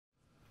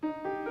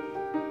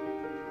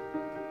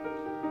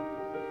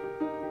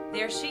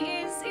Here she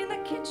is in the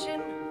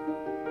kitchen,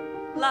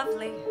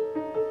 lovely.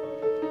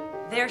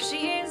 There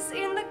she is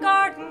in the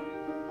garden,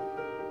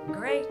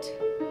 great.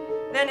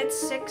 Then it's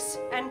 6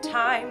 and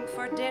time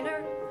for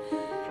dinner,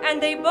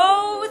 and they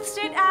both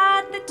sit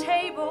at the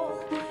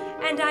table,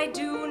 and I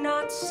do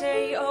not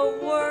say a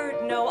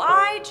word, no,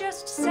 I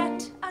just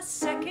set a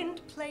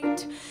second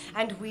plate,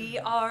 and we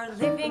are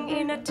living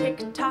in a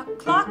tick-tock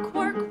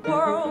clockwork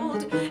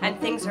world, and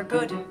things are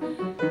good,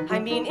 I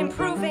mean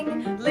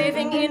improving,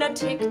 living in a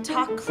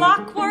tick-tock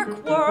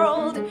clockwork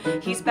world.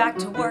 He's back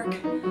to work,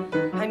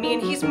 I mean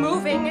he's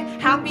moving,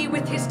 happy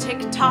with his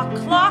tick-tock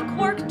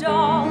clockwork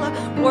doll,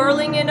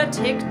 whirling in a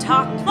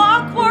tick-tock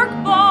clockwork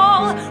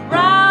ball,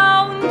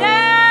 round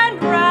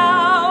and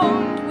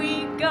round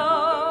we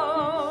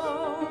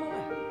go.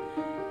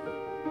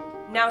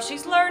 Now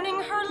she's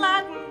learning her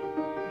Latin,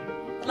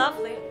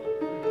 lovely.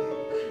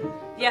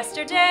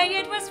 Yesterday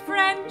it was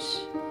French,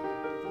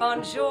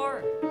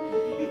 bonjour.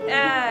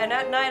 And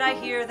at night I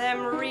hear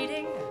them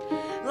reading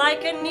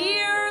like a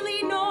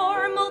nearly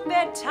normal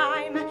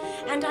bedtime,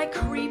 and I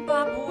creep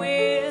up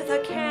with a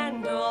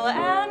candle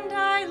and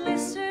I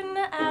listen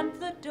at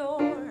the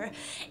door.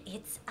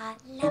 It's a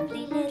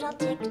lovely little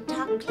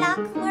tick-tock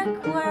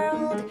clockwork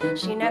world.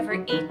 She never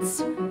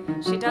eats,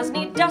 she does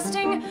need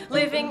dusting,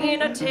 living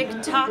in a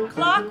tick-tock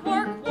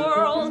clockwork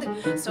world.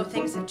 So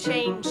things have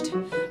changed,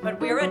 but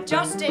we're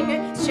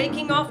adjusting,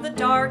 shaking off the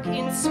dark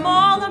in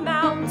small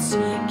amounts,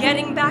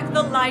 getting back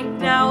the light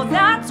now,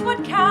 that's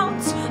what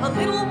counts. A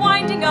little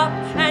winding up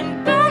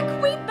and back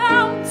we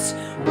bounce,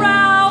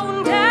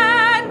 round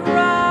and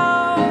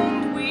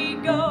round we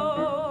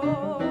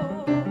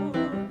go.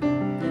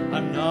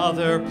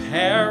 Another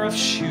pair of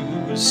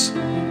shoes.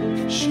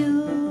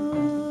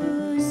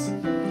 Shoes.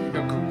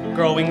 You're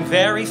growing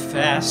very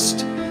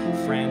fast,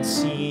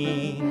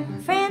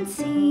 Francine.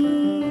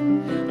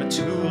 Francine. The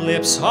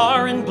tulips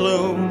are in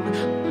bloom.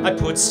 I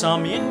put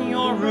some in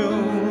your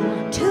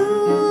room.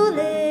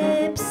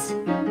 Tulips.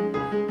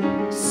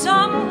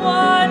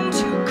 Someone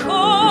to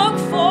cook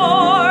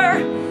for,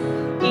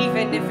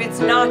 even if it's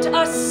not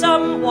a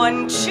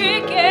someone.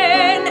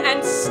 Chicken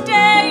and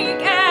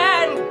steak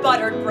and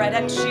buttered bread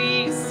and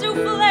cheese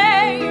souffle.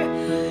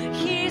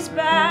 He's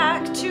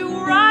back to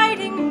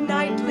riding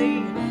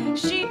nightly.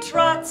 She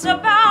trots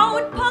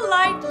about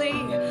politely.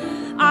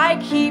 I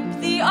keep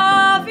the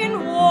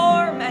oven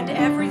warm and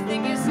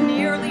everything is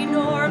nearly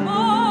normal.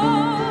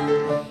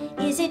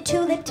 Is it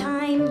tulip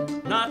time?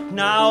 Not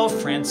now,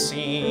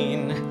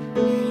 Francine.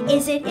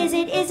 Is it?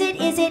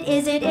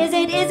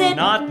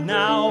 Not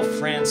now,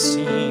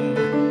 Francine.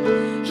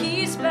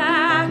 He's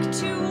back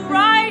to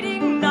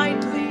riding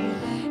nightly.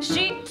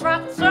 She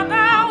trots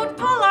about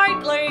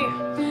politely.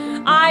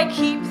 I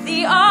keep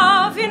the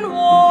oven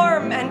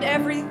warm and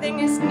everything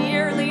is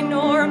nearly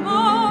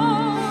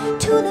normal.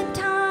 Tulip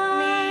time.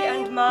 Me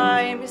and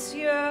my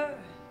monsieur.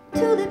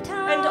 Tulip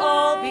time. And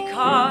all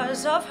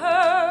because of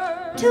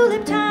her.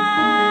 Tulip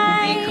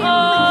time.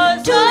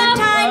 Because tulip of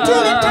time, her.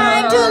 tulip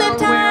time, tulip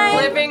time.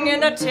 We're living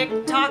in a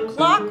tick-tock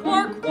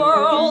clockwork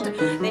world.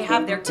 They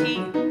have their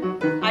tea.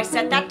 I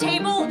set that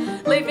table,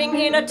 living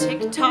in a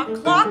tick-tock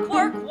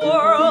clockwork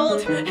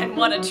world. And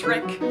what a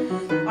trick.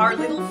 Our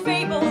little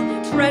fable,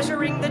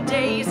 treasuring the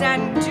days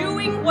and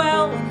doing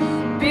well.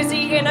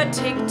 Busy in a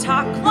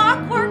tick-tock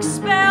clockwork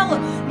spell.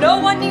 No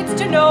one needs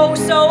to know,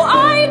 so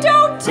I don't.